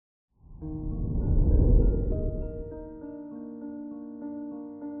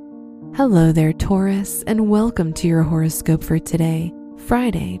Hello there, Taurus, and welcome to your horoscope for today,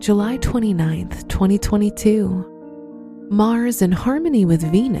 Friday, July 29th, 2022. Mars in harmony with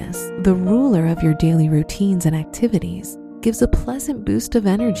Venus, the ruler of your daily routines and activities, gives a pleasant boost of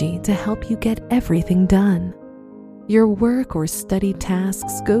energy to help you get everything done. Your work or study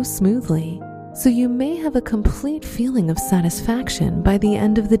tasks go smoothly, so you may have a complete feeling of satisfaction by the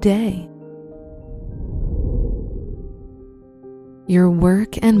end of the day. Your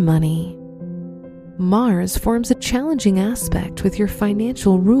work and money. Mars forms a challenging aspect with your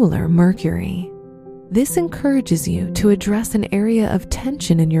financial ruler, Mercury. This encourages you to address an area of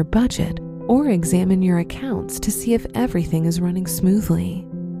tension in your budget or examine your accounts to see if everything is running smoothly.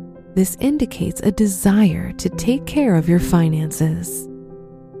 This indicates a desire to take care of your finances.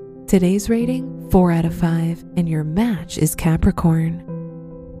 Today's rating, 4 out of 5, and your match is Capricorn.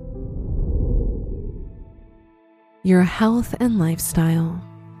 Your health and lifestyle.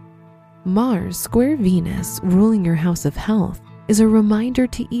 Mars square Venus, ruling your house of health, is a reminder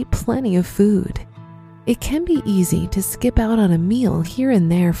to eat plenty of food. It can be easy to skip out on a meal here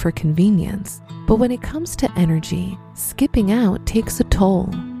and there for convenience, but when it comes to energy, skipping out takes a toll.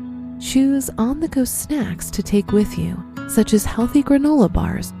 Choose on-the-go snacks to take with you, such as healthy granola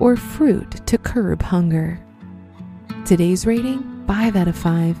bars or fruit to curb hunger. Today's rating, 5 out of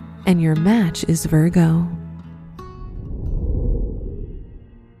 5, and your match is Virgo.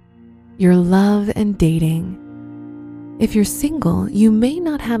 Your love and dating. If you're single, you may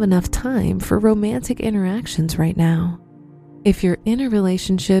not have enough time for romantic interactions right now. If you're in a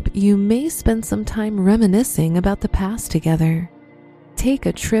relationship, you may spend some time reminiscing about the past together. Take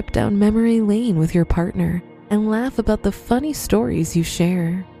a trip down memory lane with your partner and laugh about the funny stories you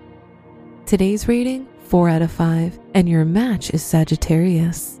share. Today's rating, 4 out of 5, and your match is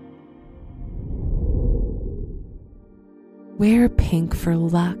Sagittarius. Wear pink for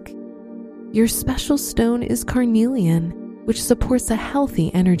luck. Your special stone is carnelian, which supports a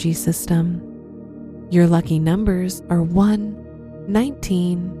healthy energy system. Your lucky numbers are 1,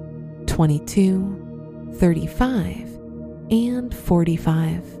 19, 22, 35, and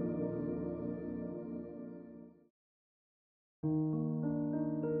 45.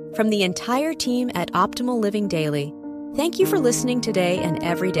 From the entire team at Optimal Living Daily, thank you for listening today and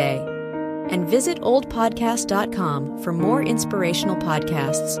every day. And visit oldpodcast.com for more inspirational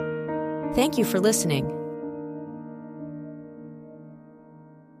podcasts. Thank you for listening.